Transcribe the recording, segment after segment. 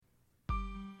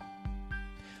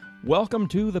Welcome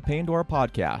to the Paindora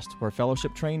Podcast, where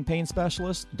fellowship-trained pain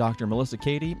specialists Dr. Melissa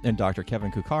Cady and Dr.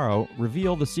 Kevin Cuccaro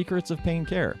reveal the secrets of pain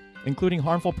care, including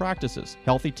harmful practices,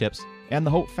 healthy tips, and the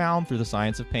hope found through the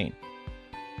science of pain.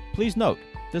 Please note,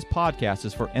 this podcast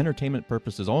is for entertainment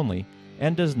purposes only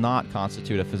and does not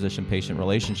constitute a physician-patient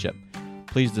relationship.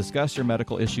 Please discuss your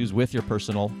medical issues with your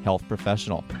personal health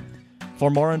professional.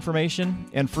 For more information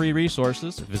and free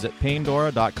resources, visit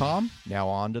paindora.com. Now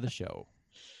on to the show.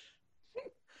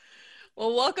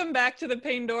 Well, welcome back to the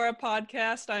Paindora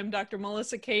Podcast. I'm Dr.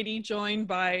 Melissa Cady, joined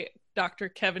by Dr.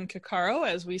 Kevin Cuccaro,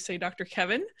 as we say Dr.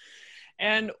 Kevin.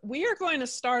 And we are going to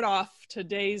start off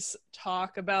today's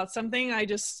talk about something I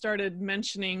just started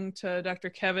mentioning to Dr.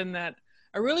 Kevin that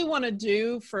I really want to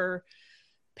do for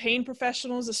pain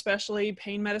professionals, especially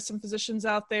pain medicine physicians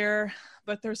out there.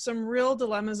 But there's some real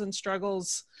dilemmas and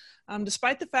struggles,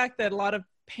 despite the fact that a lot of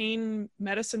pain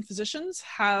medicine physicians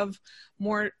have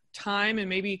more time and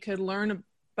maybe could learn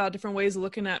about different ways of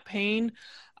looking at pain,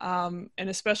 and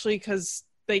especially because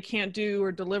they can't do or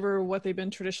deliver what they've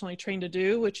been traditionally trained to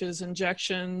do, which is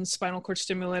injections, spinal cord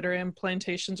stimulator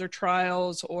implantations or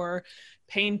trials, or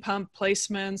pain pump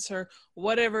placements, or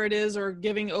whatever it is, or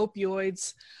giving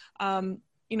opioids.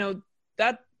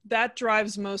 That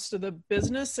drives most of the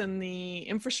business, and the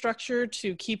infrastructure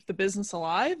to keep the business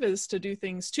alive is to do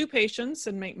things to patients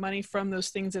and make money from those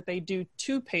things that they do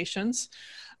to patients,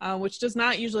 which does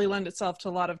not usually lend itself to a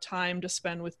lot of time to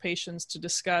spend with patients to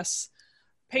discuss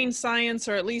pain science,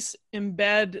 or at least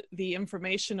embed the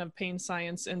information of pain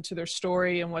science into their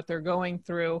story and what they're going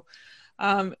through.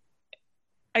 I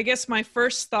guess my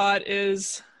first thought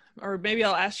is, or maybe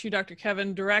I'll ask you, Dr.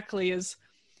 Kevin, directly, is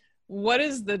what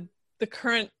is the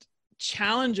current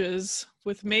challenges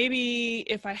with, maybe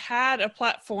if I had a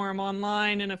platform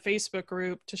online in a Facebook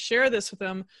group to share this with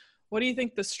them, what do you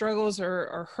think the struggles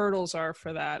or hurdles are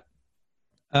for that?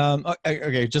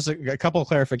 Okay, just a couple of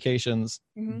clarifications,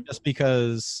 just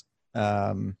because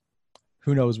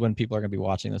who knows when people are going to be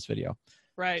watching this video.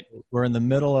 Right. We're in the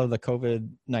middle of the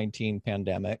COVID-19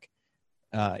 pandemic.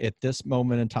 At this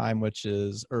moment in time, which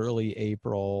is early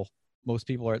April, most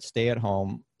people are at stay at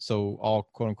home. So all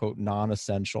quote unquote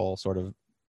non-essential sort of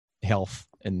health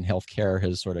and healthcare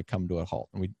has sort of come to a halt.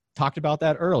 And we talked about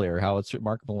that earlier, how it's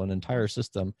remarkable. An entire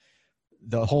system,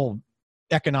 the whole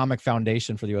economic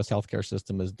foundation for the U.S. healthcare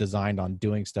system is designed on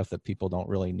doing stuff that people don't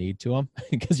really need to them,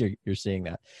 because you're seeing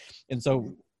that. And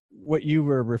so what you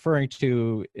were referring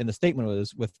to in the statement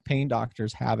was with pain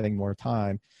doctors having more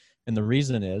time. And the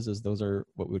reason is those are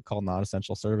what we would call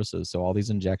non-essential services. So all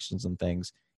these injections and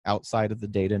things outside of the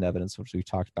data and evidence, which we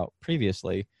talked about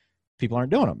previously, people aren't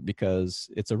doing them because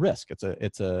it's a risk. It's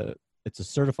a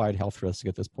certified health risk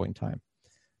at this point in time.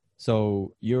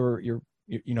 So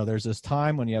there's this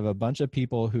time when you have a bunch of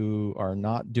people who are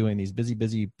not doing these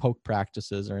busy poke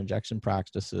practices or injection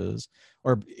practices,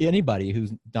 or anybody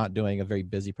who's not doing a very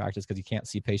busy practice because you can't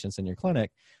see patients in your clinic.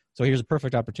 So here's a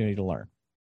perfect opportunity to learn.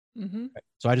 Mm-hmm.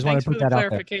 So I just wanted to put that out there.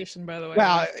 Clarification, by the way.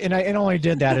 Well, and I only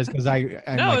did that is because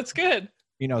it's good.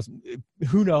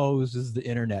 Who knows, is the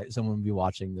internet, someone will be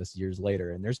watching this years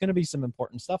later, and there's going to be some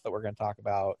important stuff that we're going to talk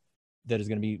about that is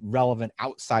going to be relevant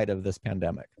outside of this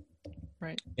pandemic.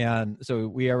 Right. And so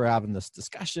we are having this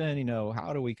discussion,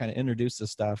 how do we kind of introduce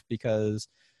this stuff? Because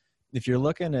if you're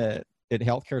looking at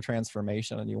healthcare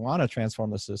transformation and you want to transform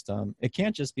the system, it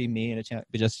can't just be me, and it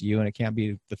can't be just you, and it can't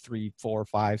be the 3, 4,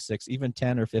 5, 6, even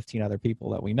 10 or 15 other people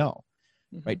that we know,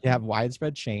 right? To have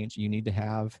widespread change, you need to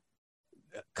have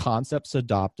concepts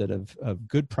adopted of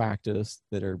good practice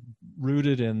that are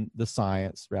rooted in the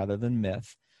science rather than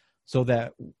myth, so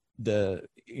that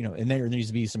and there needs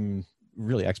to be some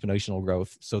really exponential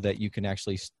growth so that you can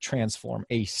actually transform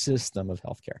a system of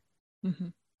healthcare. Mm-hmm.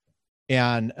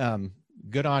 And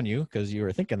good on you, because you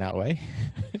were thinking that way.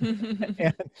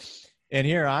 and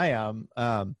here I am.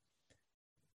 I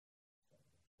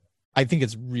think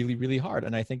it's really, really hard.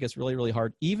 And I think it's really, really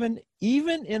hard, even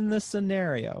in the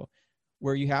scenario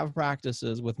where you have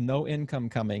practices with no income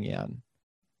coming in,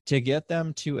 to get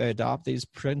them to adopt these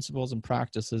principles and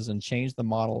practices and change the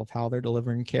model of how they're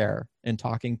delivering care and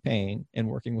talking pain and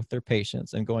working with their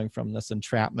patients, and going from this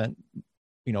entrapment,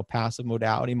 passive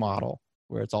modality model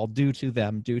where it's all due to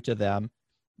them,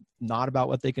 not about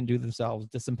what they can do themselves,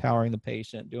 disempowering the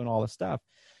patient, doing all this stuff.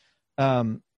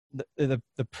 The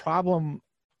problem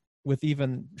with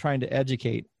even trying to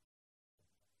educate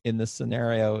in this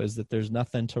scenario is that there's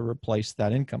nothing to replace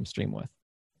that income stream with.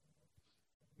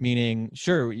 Meaning,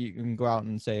 sure, you can go out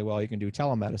and say, well, you can do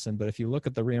telemedicine, but if you look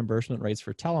at the reimbursement rates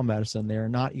for telemedicine, they're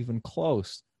not even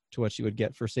close to what you would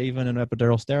get for, say, even an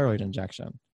epidural steroid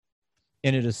injection.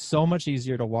 And it is so much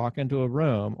easier to walk into a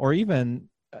room, or even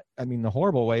I mean, the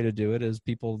horrible way to do it is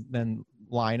people then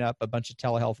line up a bunch of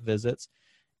telehealth visits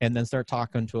and then start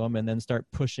talking to them and then start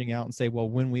pushing out and say, well,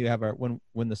 when we have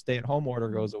when the stay-at-home order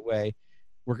goes away,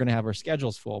 we're going to have our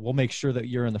schedules full. We'll make sure that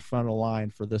you're in the front of the line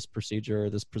for this procedure, or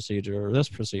this procedure, or this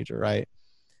procedure, right?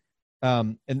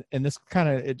 And this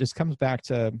it just comes back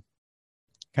to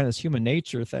kind of this human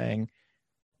nature thing,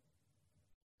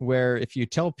 where if you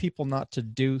tell people not to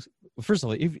do, first of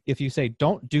all, if you say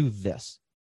don't do this,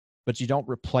 but you don't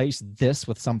replace this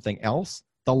with something else,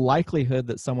 the likelihood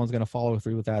that someone's going to follow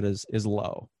through with that is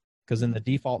low. Because in the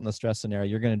default and the stress scenario,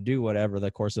 you're going to do whatever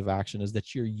the course of action is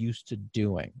that you're used to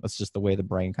doing. That's just the way the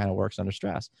brain kind of works under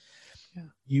stress.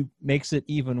 Yeah. Makes it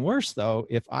even worse, though,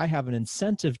 if I have an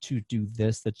incentive to do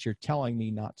this that you're telling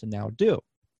me not to now do,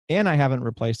 and I haven't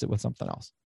replaced it with something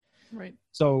else. Right.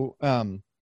 So,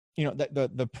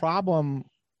 the problem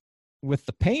with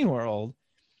the pain world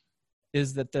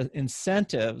is that the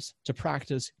incentives to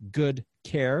practice good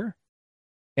care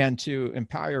and to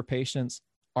empower your patients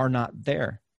are not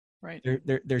there. Right.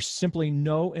 There's simply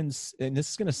no, and this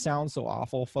is going to sound so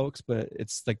awful, folks, but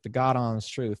it's like the God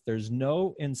honest truth. There's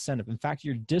no incentive. In fact,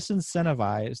 you're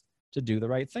disincentivized to do the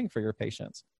right thing for your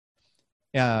patients.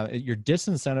 You're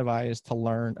disincentivized to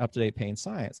learn up-to-date pain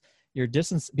science.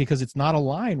 Because it's not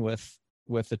aligned with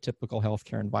the typical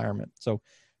healthcare environment. So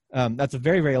that's a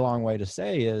very, very long way to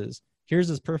say is here's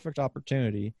this perfect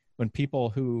opportunity when people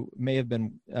who may have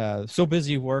been so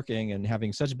busy working and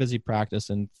having such busy practice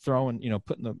and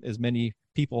putting as many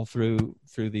people through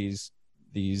these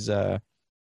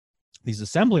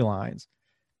assembly lines,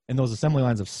 and those assembly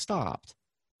lines have stopped,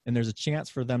 and there's a chance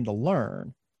for them to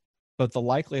learn, but the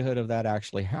likelihood of that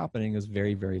actually happening is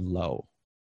very, very low.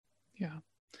 Yeah.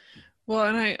 Well,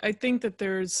 and I think that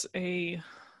there's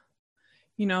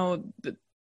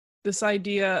this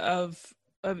idea of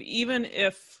even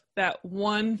if that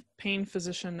one pain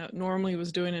physician that normally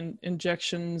was doing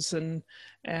injections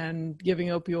and giving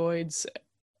opioids,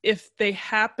 if they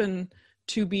happen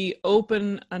to be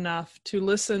open enough to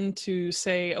listen to,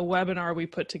 say, a webinar we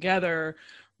put together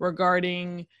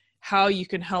regarding how you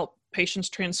can help patients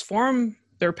transform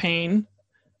their pain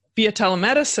via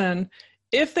telemedicine,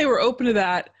 if they were open to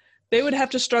that, they would have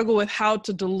to struggle with how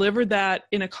to deliver that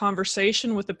in a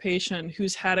conversation with a patient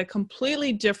who's had a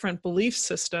completely different belief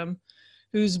system,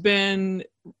 who's been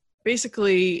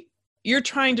basically, you're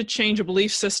trying to change a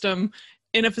belief system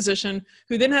in a physician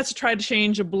who then has to try to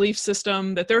change a belief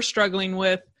system that they're struggling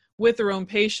with their own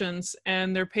patients,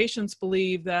 and their patients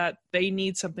believe that they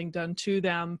need something done to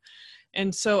them.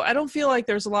 And so I don't feel like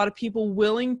there's a lot of people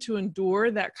willing to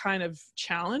endure that kind of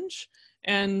challenge.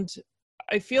 And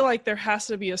I feel like there has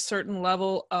to be a certain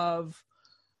level of,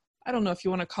 I don't know if you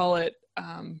want to call it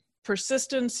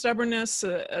persistence, stubbornness,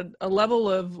 a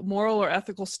level of moral or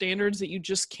ethical standards that you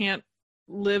just can't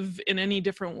live in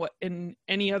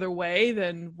any other way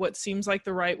than what seems like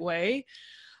the right way.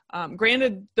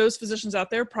 Granted, those physicians out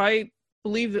there probably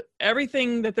believe that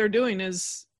everything that they're doing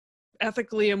is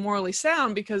ethically and morally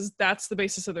sound because that's the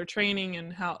basis of their training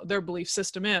and how their belief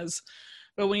system is.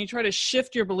 But when you try to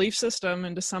shift your belief system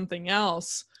into something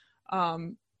else,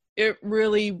 it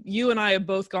really, you and I have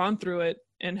both gone through it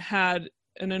and had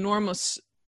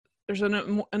there's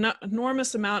an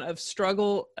enormous amount of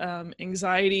struggle,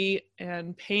 anxiety,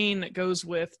 and pain that goes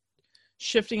with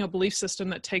shifting a belief system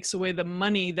that takes away the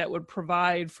money that would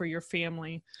provide for your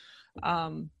family.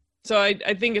 So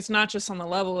I think it's not just on the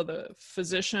level of the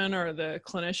physician or the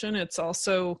clinician, it's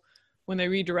also when they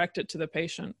redirect it to the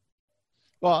patient.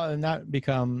 Well, and that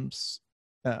becomes,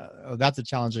 that's a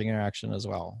challenging interaction as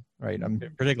well, right? I mean,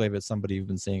 particularly if it's somebody you've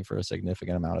been seeing for a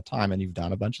significant amount of time and you've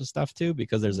done a bunch of stuff too,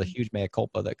 because there's a huge mea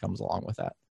culpa that comes along with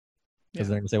that. Because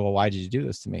they're going to say, well, why did you do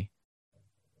this to me?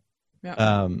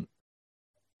 Yeah.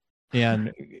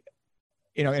 And,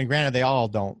 and granted, they all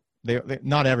don't,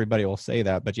 not everybody will say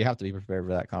that, but you have to be prepared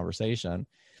for that conversation.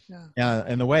 Yeah.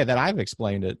 And the way that I've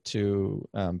explained it to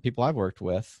people I've worked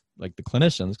with, like the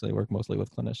clinicians, because I work mostly with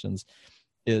clinicians,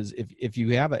 is if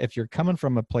you're coming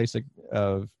from a place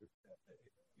of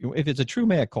if it's a true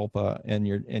mea culpa and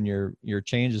your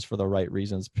change is for the right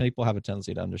reasons, people have a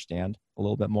tendency to understand a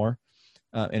little bit more.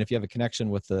 And if you have a connection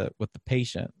with the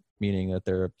patient, meaning that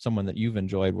they're someone that you've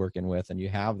enjoyed working with and you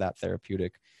have that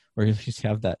therapeutic, or you just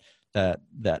have that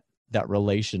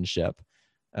relationship,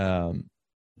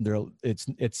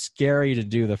 it's scary to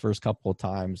do the first couple of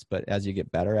times, but as you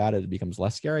get better at it, it becomes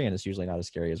less scary, and it's usually not as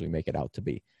scary as we make it out to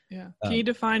be. Yeah. Can you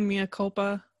define mea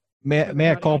culpa?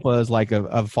 Mea culpa is like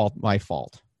a fault, my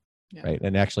fault, right?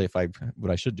 And actually, what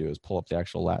I should do is pull up the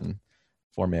actual Latin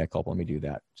for mea culpa. Let me do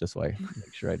that just so I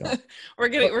make sure I don't. We're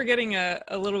getting a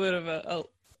little bit of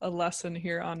a lesson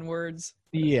here on words.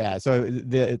 Yeah. So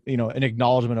an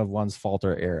acknowledgement of one's fault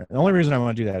or error. The only reason I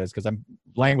want to do that is because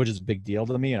language is a big deal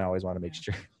to me, and I always want to make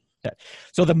sure that.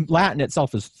 So the Latin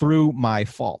itself is through my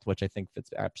fault, which I think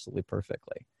fits absolutely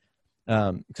perfectly.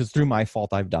 Because through my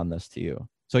fault, I've done this to you.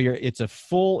 So it's a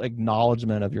full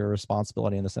acknowledgement of your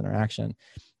responsibility in this interaction.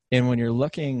 And when you're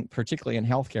looking, particularly in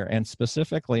healthcare and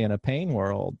specifically in a pain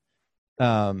world,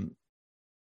 there's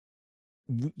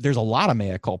a lot of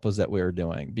mea culpas that we're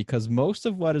doing, because most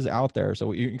of what is out there.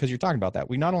 So because you're talking about that,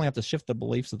 we not only have to shift the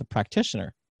beliefs of the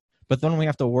practitioner, but then we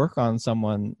have to work on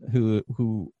someone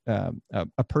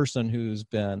a person who's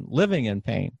been living in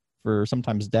pain for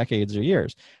sometimes decades or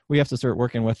years. We have to start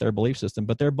working with their belief system,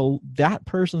 but that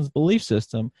person's belief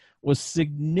system was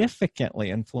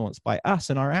significantly influenced by us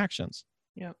and our actions.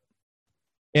 Yeah.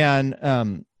 And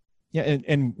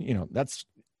that's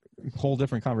a whole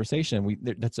different conversation.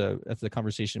 That's a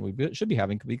conversation we should be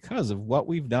having, because of what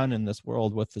we've done in this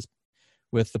world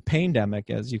with the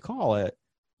pandemic, as you call it.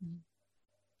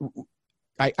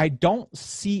 I don't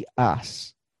see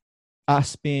us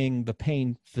being the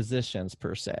pain physicians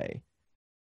per se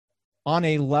on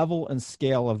a level and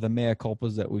scale of the mea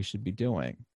culpas that we should be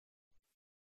doing.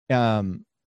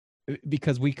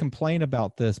 Because we complain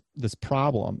about this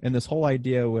problem and this whole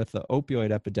idea with the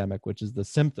opioid epidemic, which is the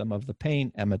symptom of the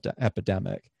pain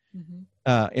epidemic.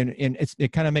 Mm-hmm. And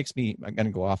it kind of makes me, I'm going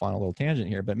to go off on a little tangent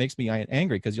here, but it makes me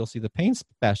angry, because you'll see the pain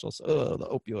specialists, the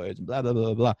opioids, blah, blah,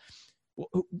 blah, blah.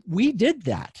 We did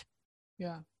that.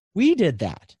 Yeah. We did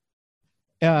that.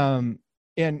 And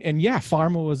yeah,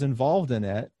 pharma was involved in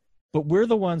it, but we're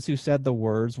the ones who said the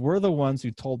words. We're the ones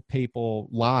who told people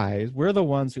lies. We're the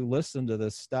ones who listened to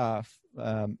this stuff.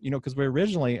 Because we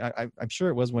originally, I'm sure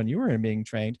it was when you were being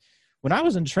trained. When I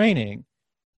was in training,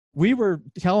 we were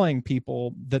telling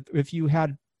people that if you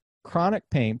had chronic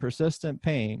pain, persistent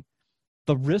pain,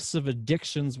 the risks of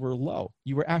addictions were low.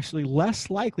 You were actually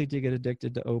less likely to get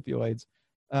addicted to opioids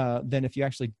than if you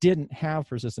actually didn't have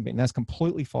persistent pain. And that's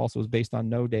completely false. It was based on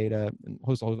no data and a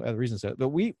host of other reasons. But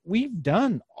we've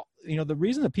done, the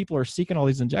reason that people are seeking all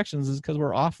these injections is because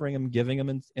we're offering them, giving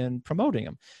them, and promoting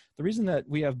them. The reason that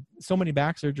we have so many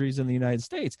back surgeries in the United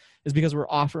States is because we're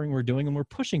offering, we're doing, and we're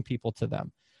pushing people to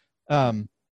them.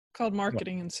 Called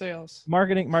marketing and sales.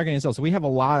 Marketing and sales. So we have a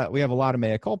lot of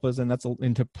mea culpas,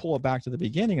 and to pull it back to the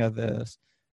beginning of this,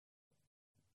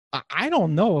 I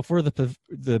don't know if we're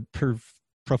the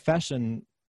profession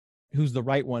who's the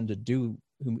right one to do,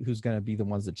 who's going to be the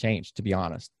ones that change. To be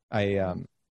honest, I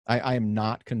am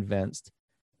not convinced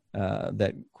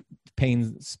that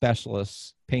pain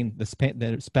specialists,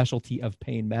 the specialty of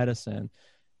pain medicine.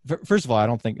 First of all, I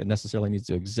don't think it necessarily needs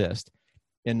to exist.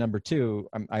 And number two,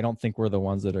 I don't think we're the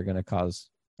ones that are going to cause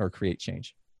or create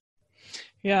change.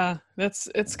 Yeah,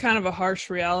 it's kind of a harsh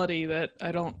reality that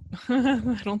I don't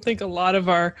think a lot of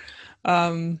our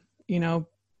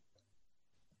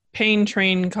pain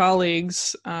trained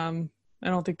colleagues, I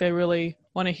don't think they really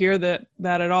want to hear that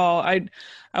at all.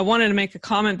 I wanted to make a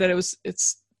comment that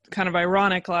it's kind of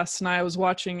ironic. Last night I was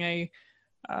watching a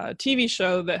TV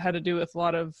show that had to do with a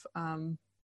lot of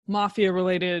mafia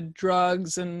related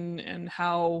drugs and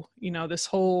how this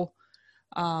whole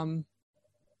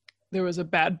there was a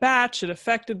bad batch, it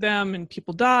affected them and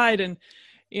people died. And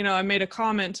I made a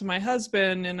comment to my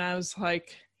husband, and I was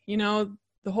like,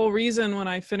 the whole reason when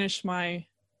I finished my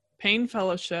pain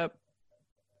fellowship,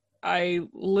 I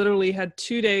literally had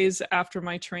 2 days after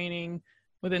my training,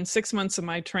 within 6 months of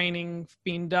my training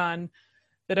being done,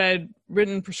 that I had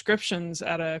written prescriptions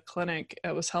at a clinic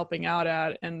I was helping out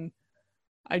at. And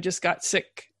I just got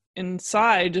sick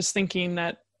inside, just thinking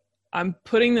that I'm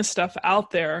putting this stuff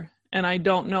out there and I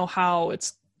don't know how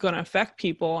it's going to affect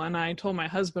people. And I told my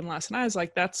husband last night, I was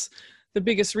like, that's the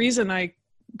biggest reason I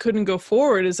couldn't go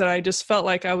forward, is that I just felt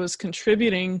like I was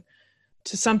contributing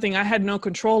to something I had no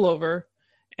control over,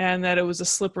 and that it was a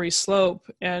slippery slope.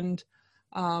 And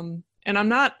I'm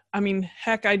not,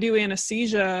 heck, I do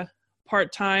anesthesia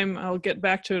part-time. I'll get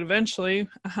back to it eventually,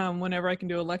 whenever I can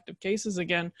do elective cases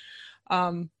again.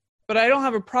 But I don't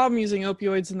have a problem using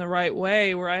opioids in the right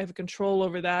way, where I have control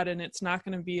over that and it's not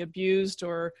going to be abused,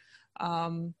 or,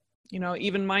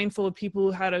 even mindful of people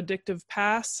who had addictive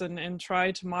pasts and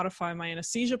try to modify my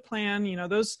anesthesia plan.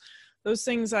 Those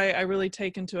things I really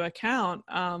take into account.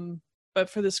 But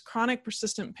for this chronic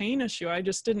persistent pain issue, I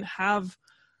just didn't have,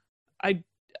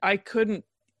 I couldn't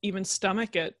even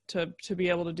stomach it to be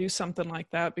able to do something like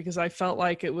that, because I felt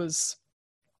like it was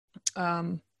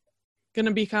going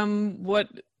to become what,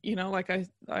 like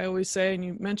I always say, and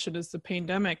you mentioned, is the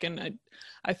pandemic. And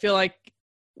I feel like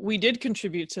we did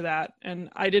contribute to that, and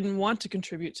I didn't want to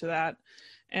contribute to that.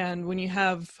 And when you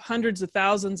have hundreds of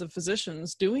thousands of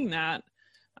physicians doing that,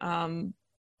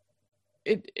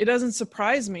 it doesn't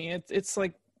surprise me. It's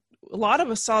like a lot of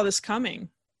us saw this coming,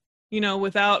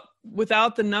 without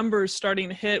the numbers starting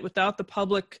to hit, without the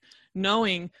public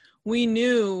knowing. We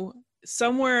knew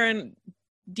somewhere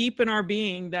deep in our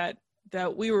being that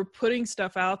we were putting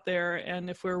stuff out there, and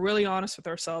if we were really honest with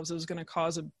ourselves, it was going to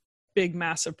cause a big,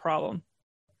 massive problem.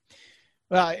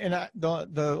 Well, and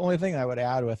the only thing I would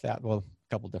add with that, well, a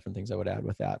couple different things I would add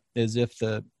with that, is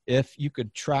if you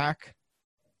could track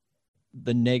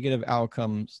the negative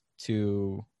outcomes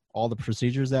to all the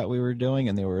procedures that we were doing,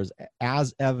 and they were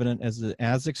as evident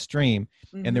as extreme,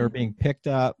 Mm-hmm. and they were being picked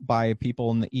up by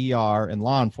people in the ER and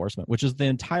law enforcement, which is the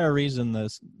entire reason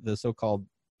the so-called,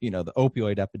 the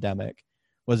opioid epidemic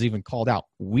was even called out.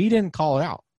 We didn't call it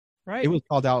out. Right. It was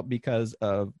called out because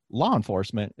of law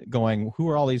enforcement going, who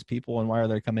are all these people and why are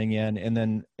they coming in? And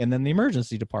then the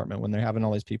emergency department when they're having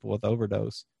all these people with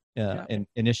overdose and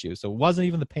issues. So it wasn't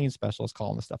even the pain specialist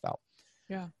calling the stuff out.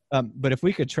 Yeah. But if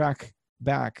we could track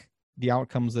back the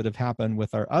outcomes that have happened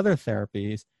with our other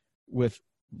therapies with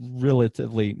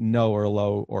relatively no or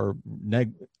low or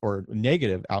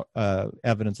negative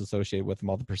evidence associated with them,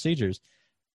 all the procedures,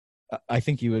 I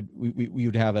think we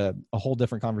would have a whole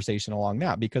different conversation along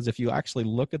that. Because if you actually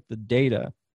look at the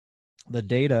data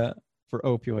for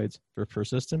opioids for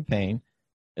persistent pain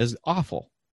is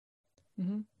awful.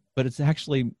 Mm-hmm. But it's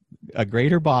actually a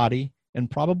greater body and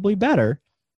probably better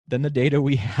than the data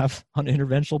we have on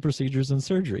interventional procedures and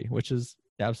surgery, which is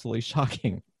absolutely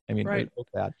shocking. I mean, right. It's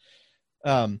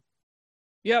bad.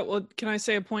 Yeah. Well, can I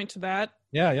say a point to that?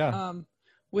 Yeah.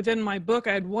 Within my book,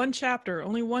 I had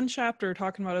only one chapter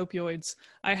talking about opioids.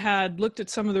 I had looked at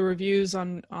some of the reviews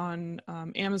on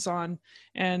Amazon,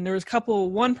 and there was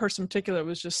one person in particular,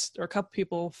 a couple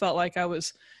people felt like I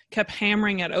kept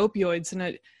hammering at opioids,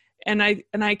 and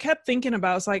I kept thinking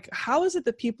about, it's like, how is it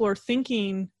that people are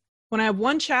thinking when I have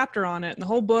one chapter on it, and the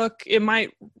whole book, it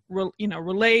might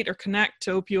relate or connect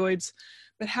to opioids,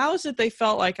 but how is it they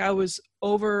felt like I was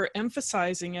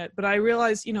overemphasizing it? But I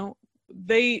realized,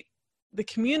 the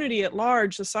community at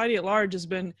large, society at large, has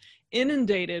been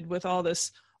inundated with all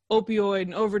this opioid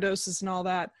and overdoses and all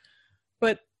that.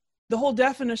 But the whole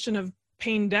definition of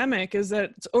pandemic is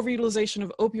that it's overutilization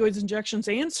of opioids, injections,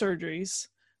 and surgeries.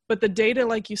 But the data,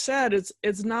 like you said,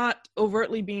 it's not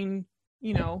overtly being,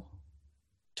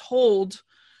 told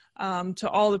to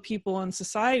all the people in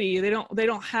society. They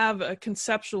don't have a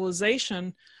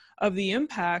conceptualization of the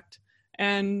impact.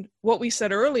 And what we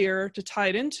said earlier, to tie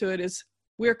it into it, is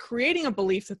we're creating a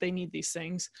belief that they need these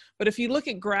things. But if you look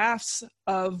at graphs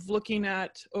of looking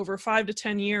at over 5 to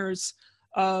 10 years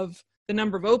of the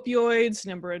number of opioids,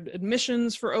 number of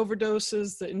admissions for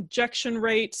overdoses, the injection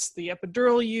rates, the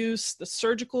epidural use, the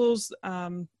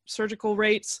surgical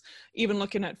rates, even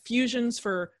looking at fusions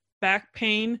for back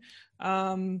pain,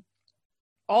 all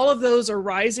of those are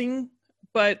rising,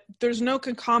 but there's no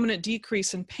concomitant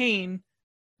decrease in pain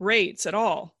rates at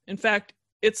all. In fact,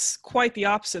 it's quite the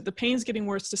opposite. The pain's getting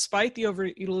worse despite the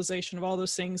overutilization of all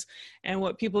those things. And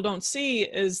what people don't see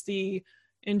is the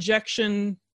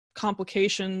injection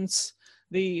complications,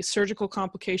 the surgical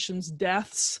complications,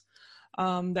 deaths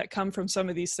that come from some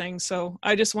of these things. So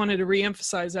I just wanted to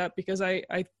reemphasize that, because I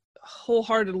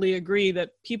wholeheartely agree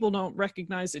that people don't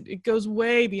recognize it. It goes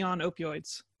way beyond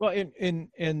opioids. Well,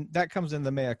 and that comes in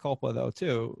the mea culpa though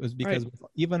too, is because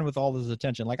even with all this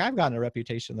attention, like I've gotten a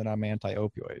reputation that I'm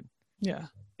anti-opioid. Yeah.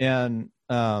 And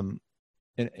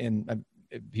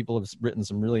people have written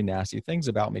some really nasty things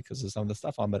about me because of some of the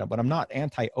stuff on it, but I'm not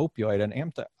anti-opioid,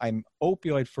 and I'm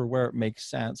opioid for where it makes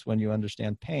sense when you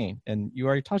understand pain. And you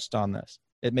already touched on this.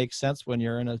 It makes sense when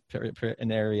you're in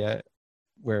an area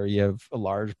where you have a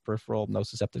large peripheral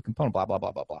nociceptive component, blah, blah,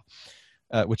 blah, blah,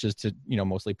 blah, which is to,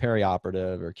 mostly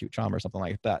perioperative or acute trauma or something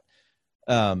like that.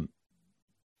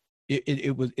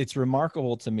 It's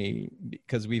remarkable to me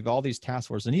because we've all these task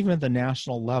forces, and even at the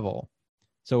national level.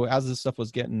 So as this stuff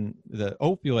was getting,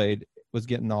 opioids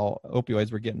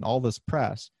were getting all this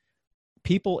press.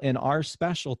 People in our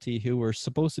specialty who were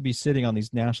supposed to be sitting on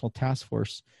these national task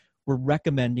force were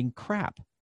recommending crap.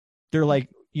 They're like,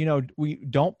 we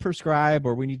don't prescribe,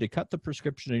 or we need to cut the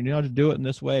prescription, and you know how to do it in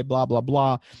this way, blah, blah,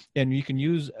 blah. And you can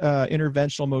use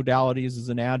interventional modalities as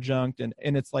an adjunct. And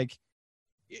it's like,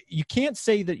 you can't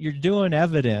say that you're doing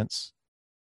evidence,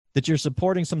 that you're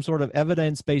supporting some sort of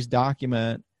evidence-based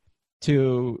document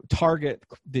to target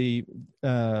the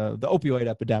opioid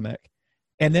epidemic,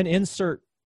 and then insert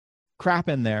crap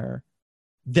in there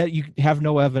that you have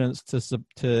no evidence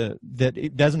that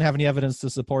it doesn't have any evidence to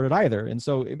support it either. And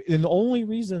so, and the only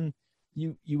reason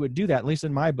you would do that, at least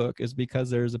in my book, is because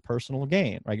there's a personal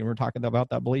gain, right? And we're talking about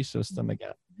that belief system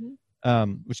again,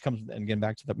 which comes again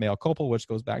back to the mea culpa, which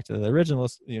goes back to the original,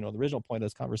 the original point of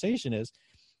this conversation is,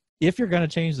 if you're going to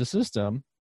change the system,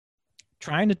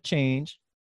 trying to change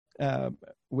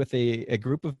with a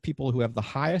group of people who have the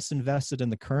highest invested in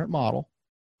the current model,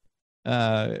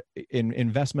 in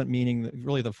investment, meaning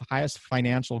really the highest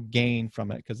financial gain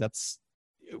from it, because that's,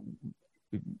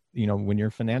 when you're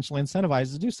financially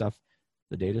incentivized to do stuff,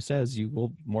 the data says you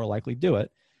will more likely do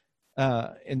it.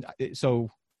 And so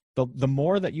the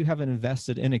more that you have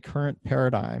invested in a current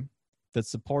paradigm that's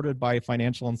supported by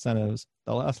financial incentives,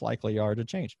 the less likely you are to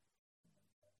change.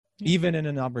 Even in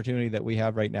an opportunity that we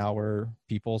have right now where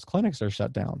people's clinics are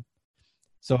shut down.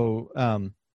 So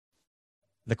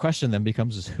the question then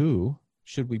becomes is, who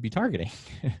should we be targeting?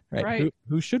 Right?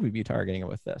 Who should we be targeting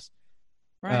with this?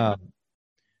 Right.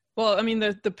 Well, I mean,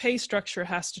 the pay structure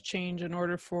has to change in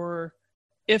order for,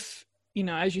 if,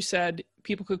 as you said,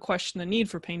 people could question the need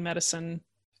for pain medicine,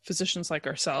 physicians like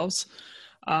ourselves.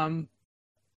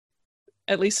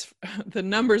 At least the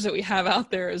numbers that we have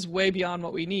out there is way beyond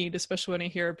what we need, especially when I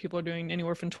hear people are doing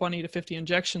anywhere from 20 to 50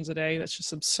 injections a day. That's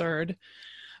just absurd.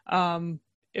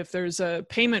 If there's a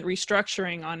payment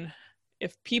restructuring on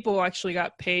if people actually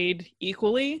got paid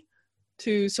equally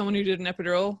to someone who did an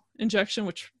epidural injection,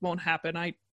 which won't happen,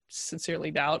 I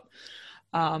sincerely doubt,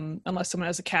 unless someone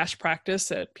has a cash practice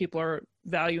that people are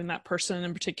valuing that person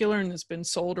in particular and has been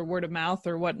sold or word of mouth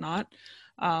or whatnot.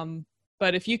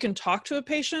 But if you can talk to a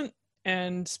patient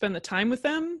and spend the time with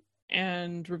them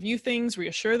and review things,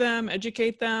 reassure them,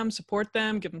 educate them, support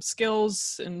them, give them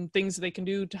skills and things that they can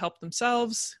do to help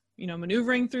themselves,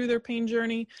 maneuvering through their pain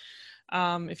journey.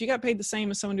 If you got paid the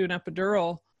same as someone doing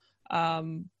epidural,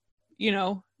 then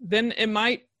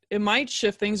it might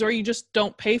shift things, or you just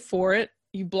don't pay for it.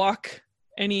 You block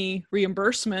any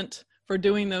reimbursement for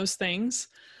doing those things.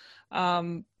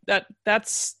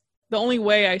 That's the only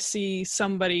way I see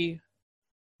somebody.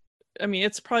 I mean,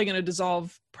 it's probably going to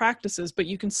dissolve practices, but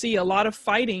you can see a lot of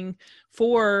fighting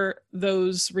for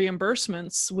those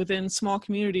reimbursements within small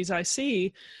communities. I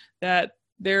see that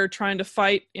they're trying to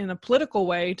fight in a political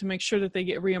way to make sure that they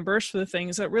get reimbursed for the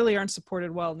things that really aren't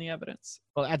supported well in the evidence.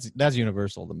 Well, that's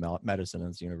universal. The medicine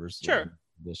is universal. Sure.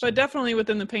 But definitely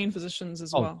within the pain physicians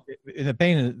as well. In the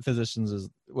pain physicians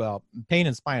pain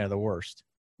and spine are the worst.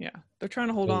 Yeah. They're trying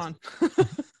to hold on.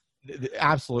 The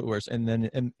absolute worst. And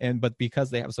then, but because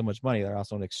they have so much money, they're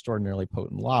also an extraordinarily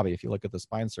potent lobby. If you look at the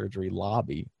spine surgery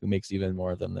lobby, who makes even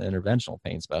more than the interventional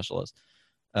pain specialist,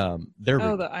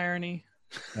 the irony.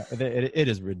 It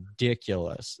is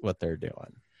ridiculous what they're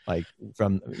doing. Like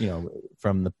from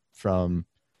the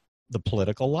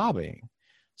political lobbying.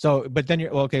 So, but then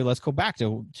okay, let's go back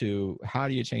to how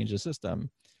do you change the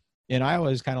system? And I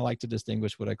always kind of like to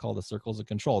distinguish what I call the circles of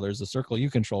control. There's the circle you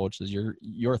control, which is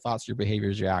your thoughts, your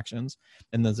behaviors, your actions.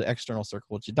 And there's the external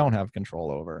circle, which you don't have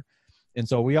control over. And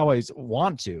so we always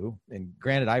want to, and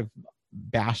granted, I've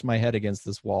bashed my head against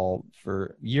this wall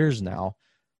for years now,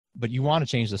 but you want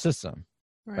to change the system,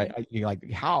 right? You're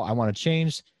like, how? I want to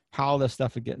change how this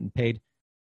stuff is getting paid.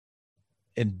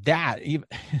 And that even...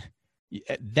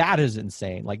 that is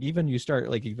insane. Like even you start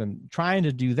like even trying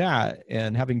to do that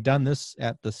and having done this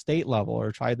at the state level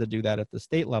or tried to do that at the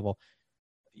state level,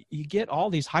 you get all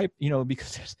these hype,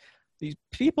 because these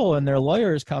people and their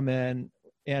lawyers come in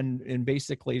and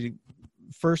basically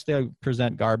first they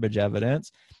present garbage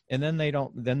evidence and then they're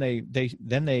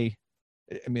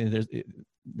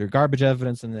garbage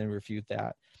evidence and they refute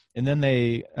that. And then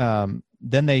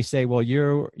they say, well,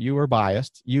 you were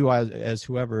biased, you as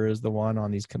whoever is the one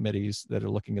on these committees that are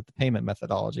looking at the payment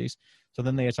methodologies. So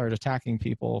then they start attacking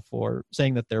people for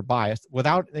saying that they're biased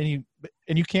without any,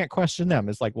 and you can't question them.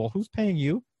 It's like, well, who's paying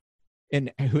you?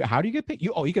 And how do you get paid?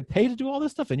 You get paid to do all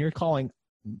this stuff and you're calling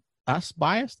us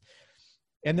biased?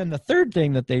 And then the third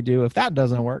thing that they do, if that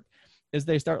doesn't work, is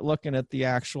they start looking at the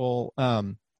actual,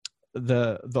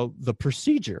 the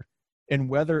procedure. And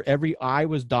whether every I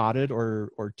was dotted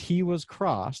or T was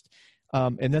crossed,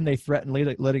 and then they threaten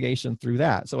litigation through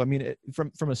that. So, I mean,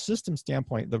 from a system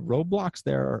standpoint, the roadblocks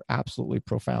there are absolutely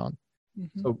profound.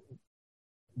 Mm-hmm. So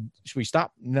should we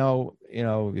stop? No,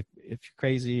 if you're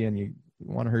crazy and you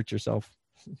want to hurt yourself,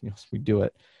 we do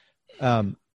it. But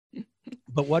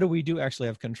what do we do actually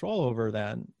have control over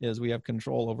then is we have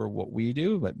control over what we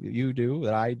do, what you do,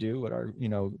 what I do, what our,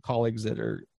 colleagues that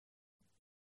are,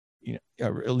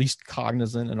 at least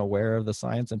cognizant and aware of the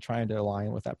science and trying to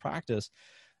align with that practice.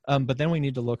 But then we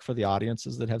need to look for the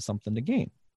audiences that have something to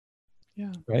gain.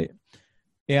 Yeah. Right.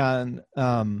 And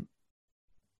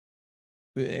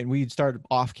and we start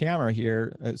off camera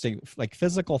here, say like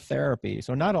physical therapy.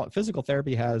 So not all physical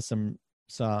therapy has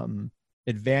some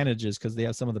advantages because they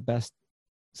have some of the best,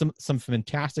 some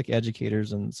fantastic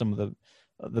educators and some of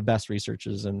the best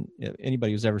researchers. And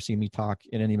anybody who's ever seen me talk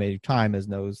in any time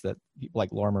knows that people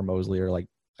like Lorimer Moseley are like,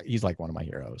 he's like one of my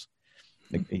heroes.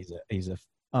 Like he's a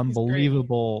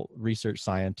unbelievable research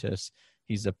scientist.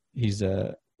 He's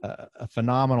a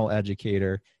phenomenal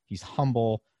educator. He's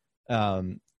humble.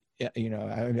 You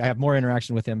know, I have more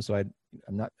interaction with him, so I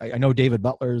know David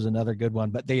Butler is another good one,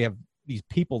 but they have these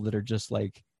people that are just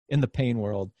like in the pain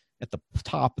world at the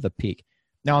top of the peak.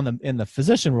 Now in the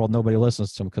physician world, nobody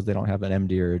listens to them because they don't have an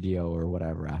MD or a DO or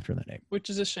whatever after the name. Which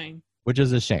is a shame.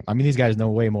 I mean, these guys know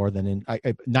way more than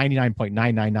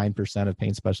 99.999% of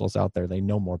pain specialists out there. They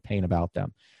know more pain about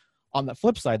them. On the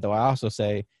flip side, though, I also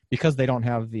say because they don't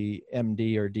have the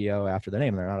MD or DO after the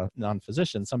name, they're not a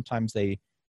non-physician. Sometimes they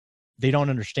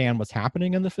don't understand what's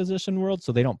happening in the physician world,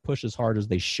 so they don't push as hard as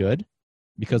they should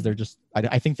because they're just,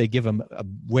 I think they give them a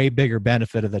way bigger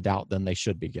benefit of the doubt than they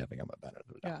should be giving them a benefit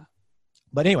of the doubt. Yeah.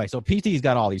 But anyway, so PT's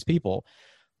got all these people,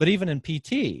 but even in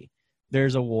PT,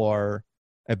 there's a war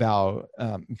about,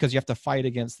 because you have to fight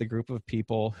against the group of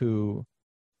people who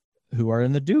are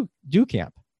in the do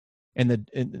camp, and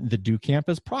the do camp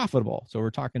is profitable. So we're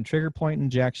talking trigger point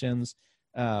injections,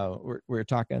 we're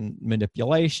talking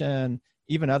manipulation,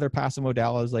 even other passive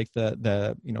modalities like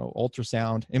the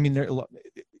ultrasound. I mean,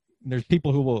 there's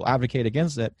people who will advocate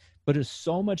against it, but it's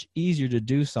so much easier to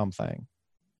do something.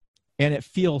 And it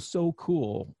feels so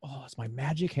cool. Oh, it's my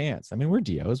magic hands. I mean, we're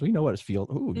DOs. We know what it feels.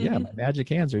 Oh, yeah, my magic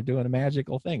hands are doing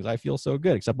magical things. I feel so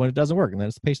good, except when it doesn't work, and then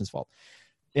it's the patient's fault.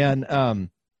 And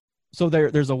so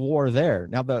there's a war there.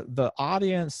 Now, the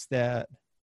audience that,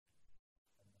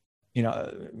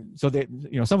 so they,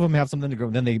 some of them have something to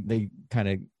go, then they kind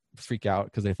of freak out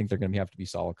because they think they're going to have to be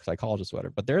psychologists or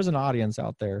whatever. But there's an audience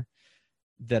out there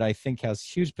that I think has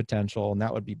huge potential, and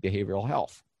that would be behavioral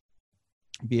health.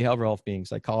 Behavioral health being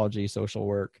psychology, social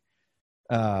work,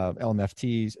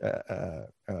 LMFTs,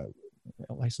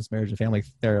 licensed marriage and family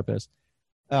therapists,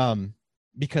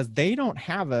 because they don't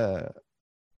have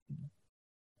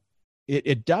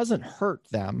it doesn't hurt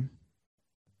them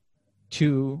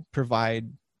to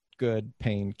provide good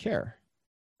pain care.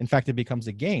 In fact, it becomes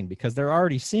a gain because they're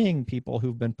already seeing people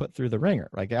who've been put through the ringer.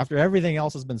 Like after everything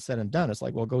else has been said and done, it's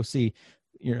like, well, go see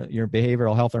your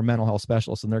behavioral health or mental health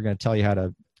specialist, and they're going to tell you how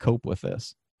to cope with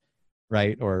this,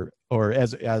 right? Or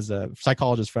as a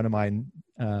psychologist friend of mine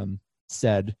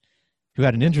said, who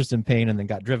had an interest in pain and then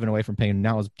got driven away from pain, and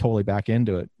now is totally back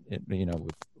into it,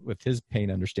 with his pain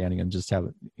understanding, and just have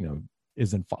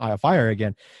is in fire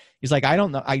again. He's like,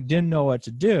 I didn't know what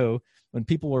to do when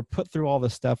people were put through all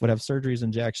this stuff, would have surgeries,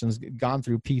 injections, gone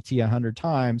through PT 100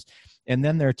 times. And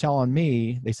then they're telling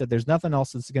me, they said, there's nothing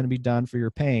else that's going to be done for your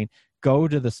pain. Go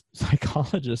to the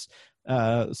psychologist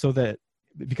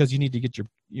because you need to get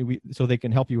so they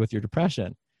can help you with your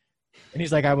depression. And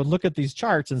he's like, I would look at these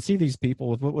charts and see these people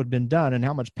with what would have been done and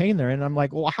how much pain they're in. And I'm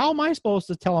like, well, how am I supposed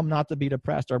to tell them not to be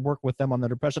depressed or work with them on the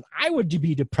depression? I would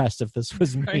be depressed if this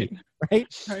was me,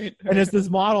 right? And it's this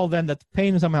model then that the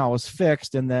pain somehow was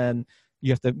fixed, and then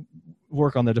you have to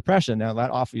work on the depression. Now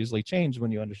that obviously changed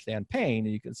when you understand pain,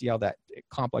 and you can see how that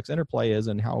complex interplay is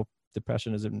and how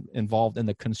depression is involved in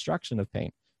the construction of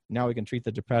pain. Now we can treat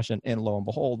the depression, and lo and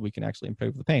behold, we can actually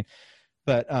improve the pain.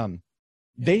 But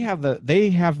they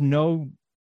have no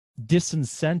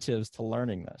disincentives to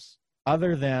learning this,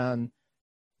 other than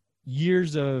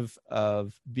years of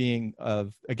again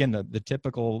the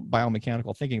typical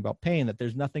biomechanical thinking about pain, that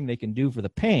there's nothing they can do for the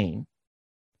pain.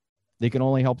 They can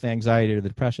only help the anxiety or the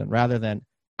depression, rather than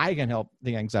I can help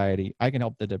the anxiety, I can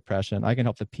help the depression, I can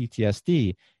help the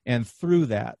PTSD, and through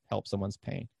that help someone's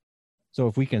pain. So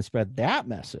if we can spread that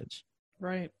message,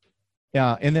 right?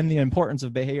 Yeah, and then the importance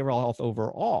of behavioral health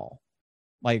overall.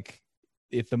 Like,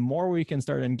 if the more we can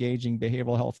start engaging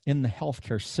behavioral health in the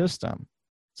healthcare system,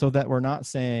 so that we're not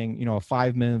saying, a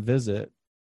 5-minute visit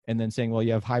and then saying, well,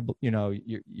 you have high,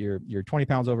 you're 20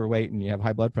 pounds overweight and you have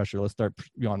high blood pressure. Let's start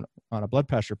you on a blood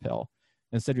pressure pill.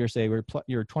 Instead, you're saying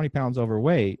you're 20 pounds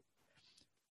overweight.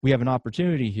 We have an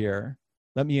opportunity here.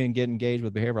 Let me get engaged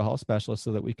with behavioral health specialists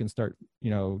so that we can start,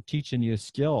 teaching you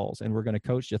skills, and we're going to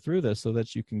coach you through this so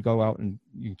that you can go out and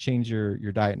you change your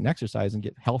diet and exercise and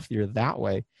get healthier that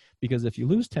way. Because if you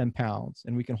lose 10 pounds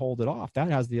and we can hold it off, that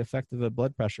has the effect of a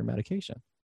blood pressure medication.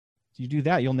 So you do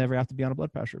that, you'll never have to be on a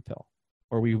blood pressure pill,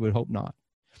 or we would hope not.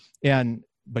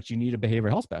 But you need a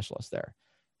behavioral health specialist there.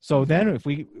 So then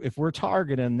if we're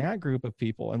targeting that group of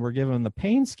people and we're giving them the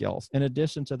pain skills in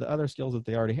addition to the other skills that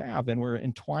they already have, then we're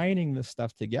entwining this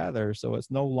stuff together. So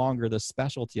it's no longer the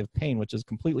specialty of pain, which is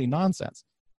completely nonsense.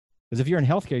 Because if you're in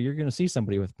healthcare, you're going to see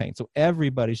somebody with pain. So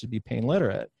everybody should be pain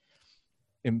literate.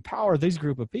 Empower these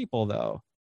group of people, though,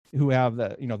 who have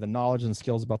the knowledge and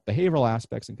skills about behavioral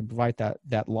aspects and can provide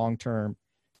that long-term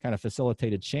kind of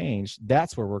facilitated change.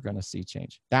 That's where we're going to see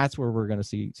change. That's where we're going to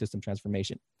see system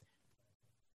transformation,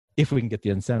 if we can get the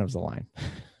incentives aligned.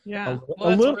 Yeah,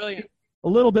 that's brilliant. A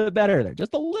little bit better there,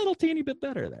 just a little teeny bit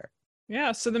better there.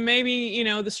 Yeah, so then maybe,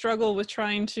 the struggle with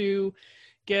trying to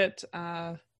get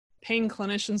pain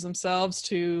clinicians themselves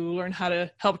to learn how to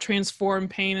help transform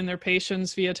pain in their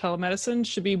patients via telemedicine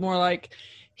should be more like,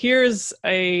 here's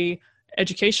a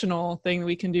educational thing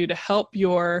we can do to help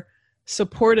your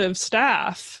supportive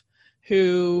staff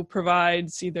who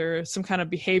provides either some kind of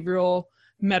behavioral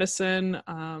medicine,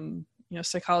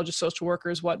 psychologists, social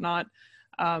workers, whatnot,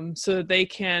 so that they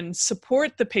can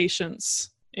support the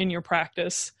patients in your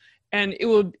practice, and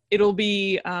it'll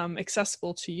be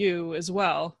accessible to you as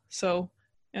well. So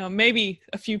maybe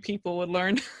a few people would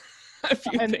learn a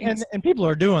few things. And people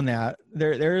are doing that.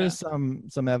 There is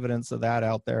some evidence of that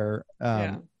out there.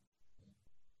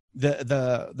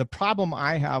 The problem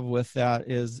I have with that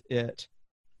is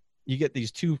you get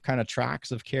these two kind of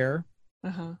tracks of care.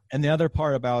 And the other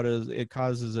part about it is it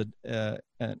causes an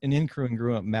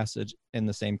incongruent message in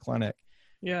the same clinic.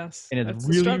 Yes. And it's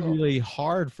really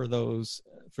hard for those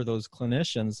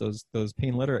clinicians, those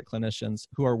pain literate clinicians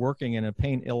who are working in a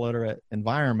pain illiterate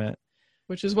environment.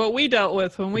 Which is what we dealt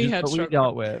with when we had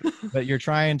struggle. But you're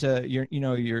trying to,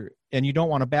 and you don't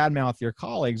want to badmouth your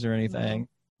colleagues or anything. No,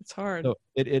 it's hard. So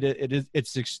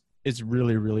it's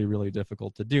really, really, really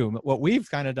difficult to do. What we've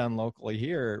kind of done locally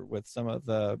here with some of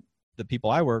the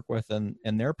people I work with and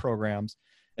their programs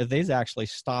is they've actually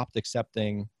stopped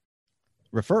accepting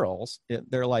referrals.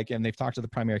 They're like, and they've talked to the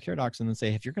primary care docs and then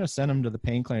say, if you're going to send them to the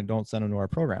pain clinic, don't send them to our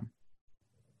program.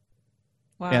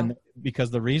 Wow. And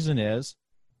because the reason is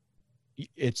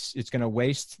it's going to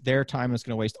waste their time. It's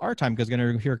going to waste our time because we're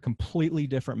going to hear completely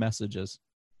different messages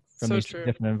from these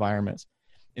different environments.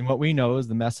 And what we know is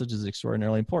the message is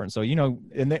extraordinarily important. So,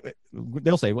 and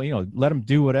they'll say, well, let them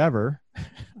do whatever,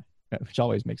 which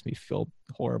always makes me feel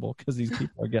horrible because these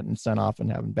people are getting sent off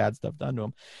and having bad stuff done to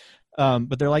them.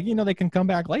 But they're like, they can come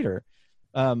back later.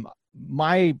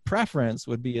 My preference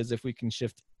would be is if we can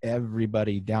shift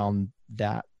everybody down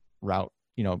that route,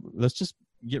 let's just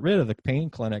get rid of the pain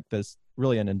clinic that's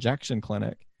really an injection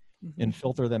clinic and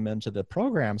filter them into the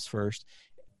programs first,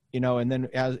 and then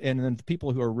the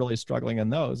people who are really struggling in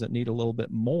those that need a little bit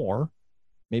more,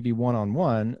 maybe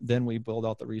one-on-one, then we build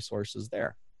out the resources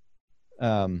there.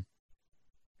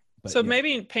 So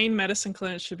maybe pain medicine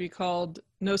clinics should be called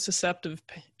nociceptive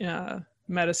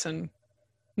medicine,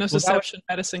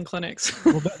 medicine clinics.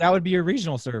 Well, that would be your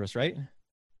regional service, right?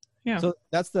 Yeah. So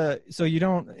you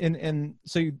don't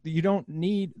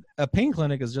need a pain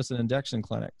clinic is just an injection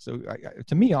clinic. So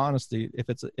to me, honestly, if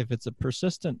it's a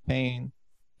persistent pain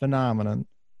phenomenon,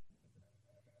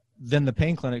 then the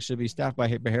pain clinic should be staffed by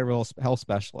behavioral health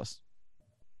specialists.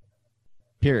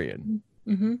 Period.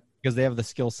 Mm-hmm. Because they have the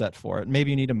skill set for it.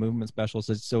 Maybe you need a movement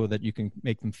specialist so that you can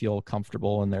make them feel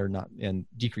comfortable and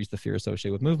decrease the fear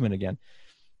associated with movement again.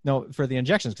 No, for the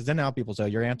injections, because then now people say,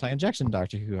 you're anti-injection,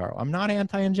 Dr. Kukaro. I'm not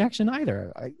anti-injection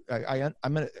either.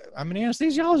 I'm an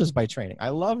anesthesiologist by training. I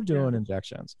love doing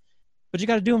injections, but you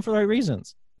got to do them for the right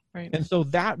reasons. Right. And so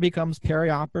that becomes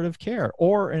perioperative care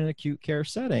or an acute care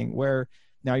setting where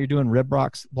now you're doing rib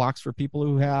blocks for people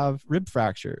who have rib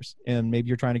fractures, and maybe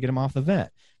you're trying to get them off the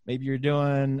vent. Maybe you're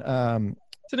doing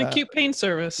it's an acute pain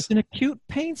service. It's an acute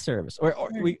pain service,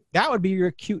 that would be your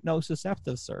acute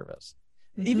nociceptive service.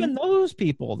 Mm-hmm. Even those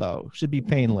people, though, should be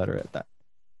pain literate.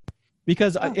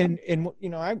 Because I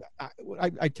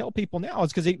tell people now,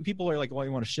 it's because people are like, well,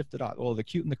 you want to shift it out. Well, the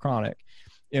acute and the chronic,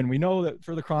 and we know that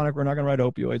for the chronic, we're not going to write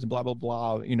opioids and blah blah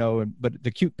blah. But the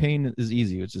acute pain is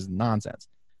easy, which is nonsense.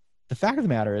 The fact of the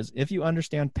matter is, if you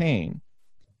understand pain,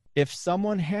 if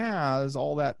someone has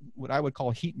all that, what I would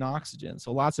call heat and oxygen,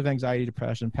 so lots of anxiety,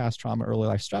 depression, past trauma, early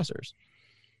life stressors,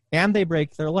 and they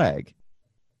break their leg,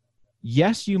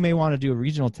 yes, you may want to do a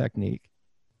regional technique,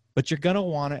 but you're going to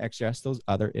want to address those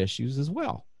other issues as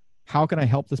well. How can I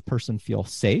help this person feel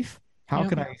safe? How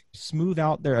can I smooth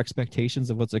out their expectations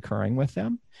of what's occurring with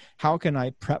them? How can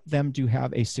I prep them to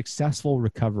have a successful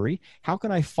recovery? How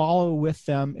can I follow with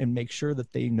them and make sure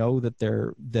that they know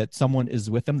that someone is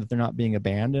with them, that they're not being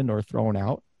abandoned or thrown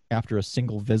out after a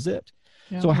single visit?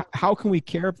 Yeah. So how can we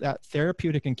care that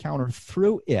therapeutic encounter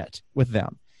through it with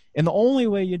them? And the only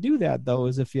way you do that, though,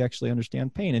 is if you actually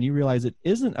understand pain and you realize it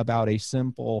isn't about a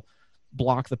simple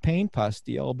block the pain pus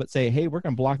deal, but say, hey, we're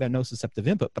going to block that nociceptive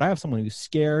input. But I have someone who's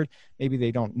scared. Maybe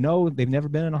they don't know. They've never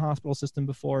been in a hospital system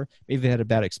before. Maybe they had a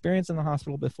bad experience in the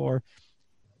hospital before.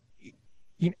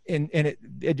 And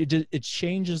it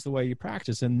changes the way you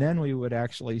practice. And then we would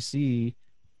actually see,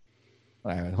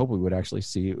 I hope we would actually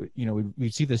see,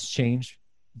 we'd see this change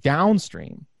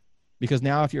downstream. Because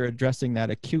now if you're addressing that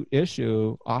acute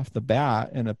issue off the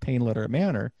bat in a pain literate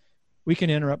manner, we can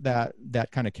interrupt that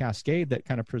kind of cascade that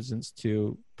kind of presents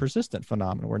to persistent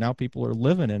phenomena where now people are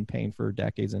living in pain for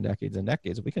decades and decades and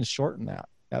decades. If we can shorten that,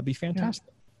 that'd be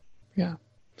fantastic. Yeah.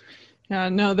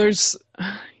 No, there's,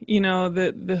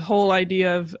 the whole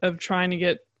idea of trying to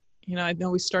get, I know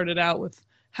we started out with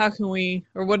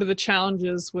what are the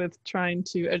challenges with trying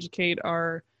to educate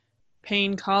our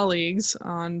pain colleagues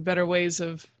on better ways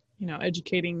of,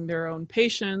 educating their own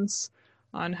patients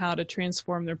on how to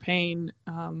transform their pain.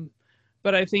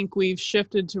 But I think we've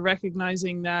shifted to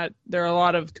recognizing that there are a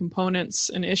lot of components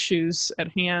and issues at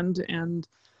hand. And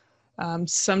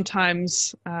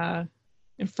sometimes, and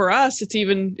for us,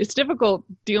 it's difficult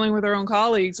dealing with our own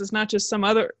colleagues. It's not just some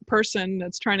other person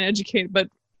that's trying to educate, but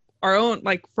our own,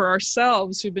 like for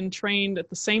ourselves who've been trained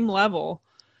at the same level,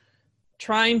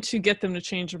 trying to get them to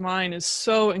change their mind is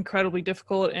so incredibly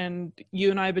difficult. And you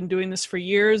and I have been doing this for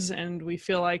years, and we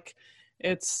feel like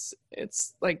it's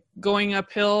like going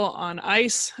uphill on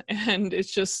ice, and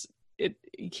it's just,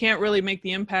 you can't really make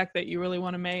the impact that you really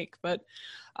want to make. But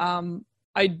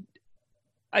I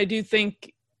do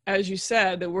think, as you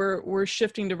said, that we're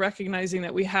shifting to recognizing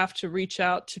that we have to reach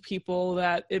out to people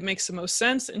that it makes the most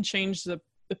sense and change the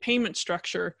payment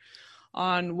structure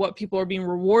on what people are being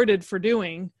rewarded for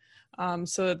doing,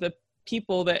 so that the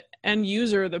people, the end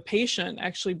user, the patient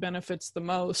actually benefits the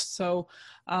most. So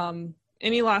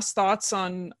any last thoughts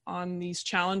on these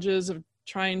challenges of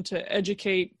trying to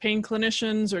educate pain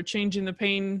clinicians or changing the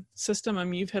pain system? I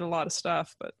mean, you've hit a lot of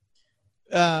stuff, but.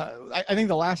 I think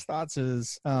the last thoughts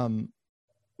is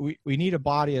we need a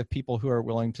body of people who are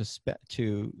willing to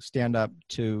stand up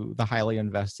to the highly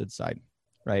invested side,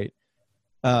 right?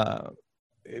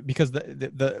 Because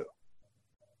the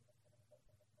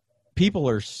people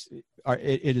it's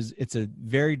a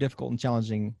very difficult and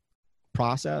challenging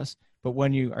process. But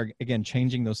when you are, again,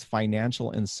 changing those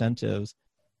financial incentives,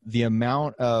 the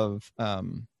amount of I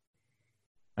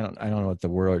don't know what the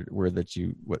word that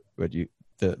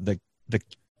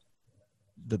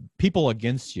the people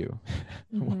against you.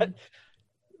 Mm-hmm.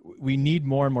 We need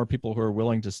more and more people who are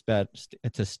willing to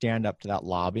stand up to that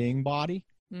lobbying body.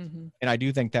 Mm-hmm. And I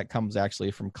do think that comes actually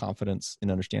from confidence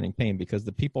in understanding pain, because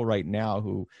the people right now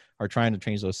who are trying to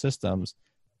change those systems,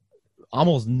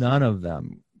 almost none of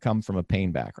them come from a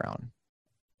pain background,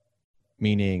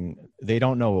 meaning they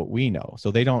don't know what we know. So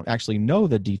they don't actually know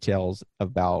the details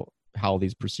about how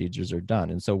these procedures are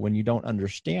done. And so when you don't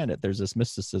understand it, there's this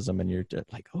mysticism, and you're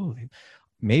like, oh,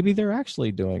 maybe they're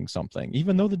actually doing something,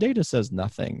 even though the data says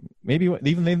nothing. Maybe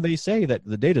even then they say that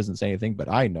the data doesn't say anything, but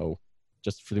I know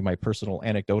just through my personal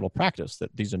anecdotal practice that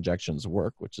these injections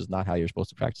work, which is not how you're supposed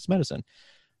to practice medicine.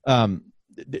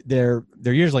 They're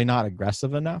usually not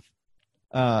aggressive enough.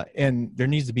 And there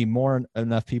needs to be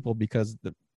enough people because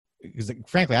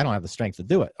frankly, I don't have the strength to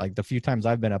do it. Like the few times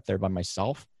I've been up there by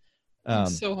myself,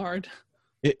 it's so hard.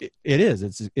 It is.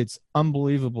 It's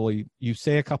unbelievable. You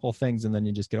say a couple of things and then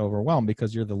you just get overwhelmed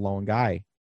because you're the lone guy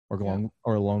or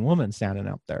a lone woman standing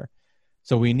up there.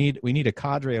 So we need a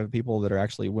cadre of people that are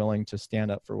actually willing to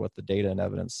stand up for what the data and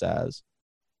evidence says.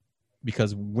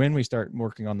 Because when we start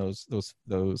working on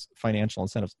those financial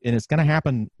incentives, and it's going to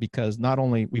happen because not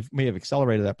only we may have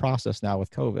accelerated that process now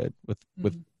with COVID,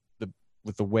 with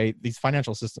the way these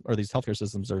financial systems or these healthcare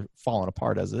systems are falling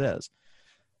apart as it is.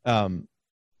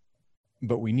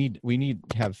 But we need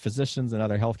to have physicians and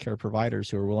other healthcare providers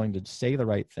who are willing to say the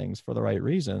right things for the right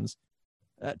reasons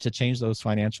to change those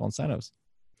financial incentives.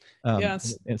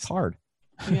 Yes, it's hard.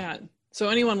 Yeah. So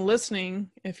anyone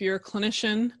listening, if you're a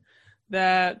clinician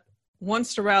that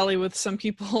wants to rally with some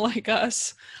people like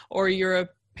us, or you're a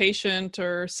patient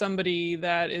or somebody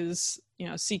that is,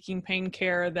 seeking pain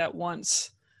care that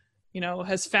wants,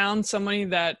 has found somebody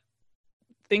that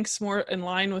thinks more in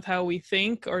line with how we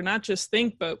think, or not just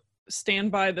think, but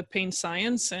stand by the pain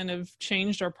science, and have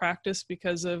changed our practice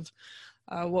because of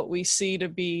what we see to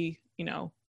be,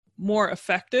 more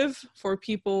effective for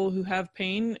people who have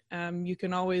pain. You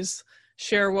can always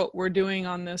share what we're doing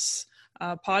on this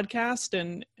podcast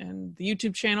and the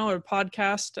YouTube channel or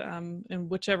podcast in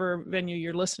whichever venue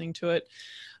you're listening to it.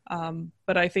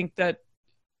 But I think that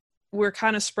we're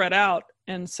kind of spread out,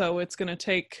 and so it's going to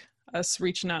take us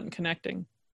reaching out and connecting.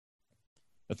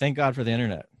 But thank God for the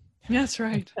internet. That's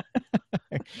right.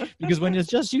 Because when it's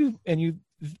just you and you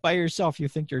by yourself, you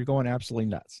think you're going absolutely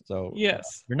nuts. So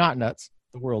yes, you're not nuts.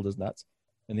 The world is nuts.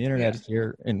 And the internet is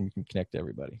here and we can connect to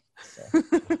everybody. So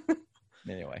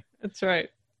anyway. That's right.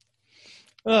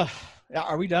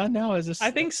 Are we done now? Is this? I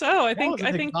think so. I think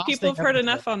people have heard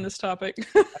enough on this topic.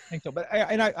 I think so. But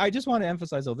I just want to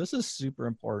emphasize though, this is super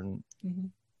important. Mm-hmm.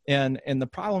 And the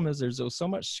problem is there's so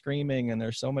much screaming and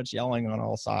there's so much yelling on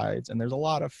all sides, and there's a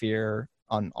lot of fear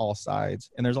on all sides,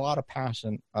 and there's a lot of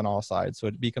passion on all sides. So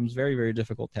it becomes very, very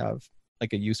difficult to have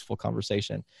like a useful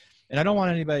conversation. And I don't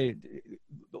want anybody,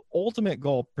 the ultimate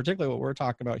goal, particularly what we're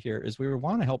talking about here, is we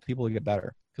want to help people get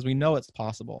better because we know it's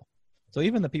possible. So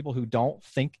even the people who don't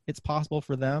think it's possible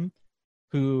for them,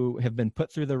 who have been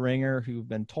put through the ringer, who've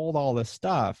been told all this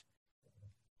stuff,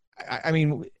 I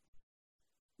mean,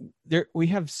 we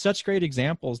have such great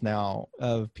examples now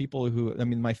of people who, I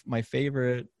mean, my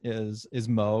favorite is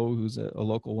Mo, who's a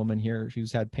local woman here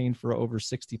who's had pain for over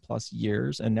 60 plus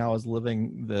years and now is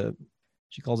living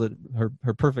she calls it her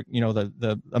perfect,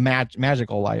 the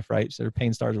magical life, right? So her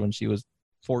pain started when she was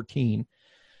 14.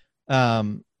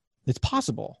 It's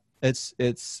possible.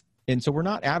 And so we're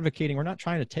not advocating, we're not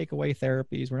trying to take away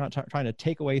therapies. We're not trying to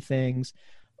take away things.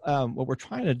 What we're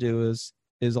trying to do is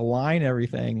align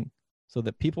everything so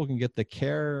that people can get the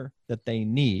care that they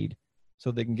need,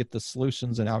 so they can get the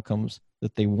solutions and outcomes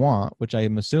that they want, which I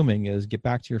am assuming is get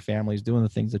back to your families, doing the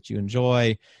things that you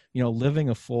enjoy, living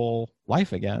a full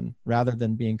life again, rather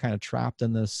than being kind of trapped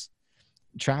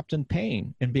in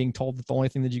pain and being told that the only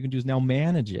thing that you can do is now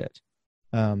manage it.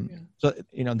 So,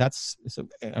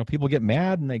 people get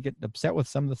mad and they get upset with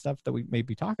some of the stuff that we may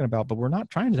be talking about, but we're not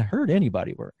trying to hurt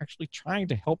anybody. We're actually trying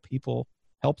to help people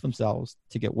help themselves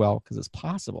to get well because it's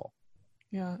possible.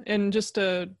 Yeah. And just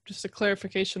a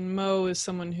clarification, Mo is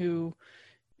someone who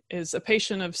is a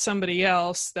patient of somebody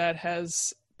else that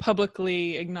has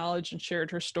publicly acknowledged and shared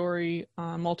her story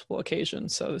on multiple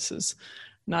occasions. So this is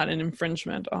not an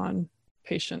infringement on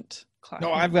patient class.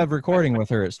 No, I've got a recording with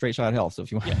her at Straight Shot Health. So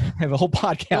if you want to have a whole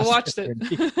podcast, we'll watch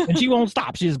it. And she won't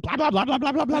stop. She's blah, blah, blah, blah,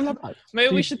 blah, blah, blah, blah.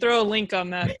 Maybe we should throw a link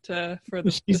on that for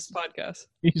this podcast.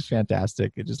 She's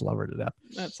fantastic. I just love her to death.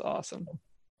 That's awesome.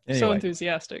 Anyway. So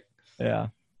enthusiastic. Yeah.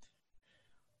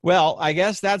 Well, I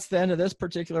guess that's the end of this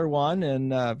particular one.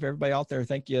 And for everybody out there,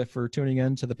 thank you for tuning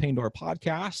in to the Pain Door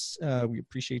podcast. We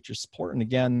appreciate your support. And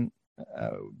again,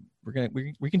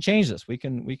 we can change this. We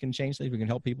can change things. We can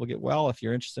help people get well. If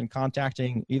you're interested in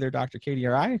contacting either Dr. Katie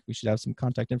or I, we should have some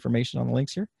contact information on the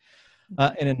links here.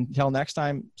 And until next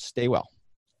time, stay well.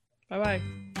 Bye-bye.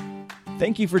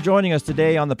 Thank you for joining us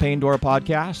today on the Pain Door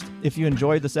podcast. If you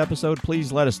enjoyed this episode,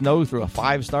 please let us know through a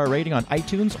 5-star rating on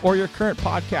iTunes or your current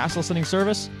podcast listening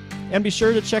service. And be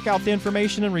sure to check out the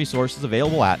information and resources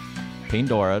available at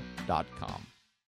paindora.com.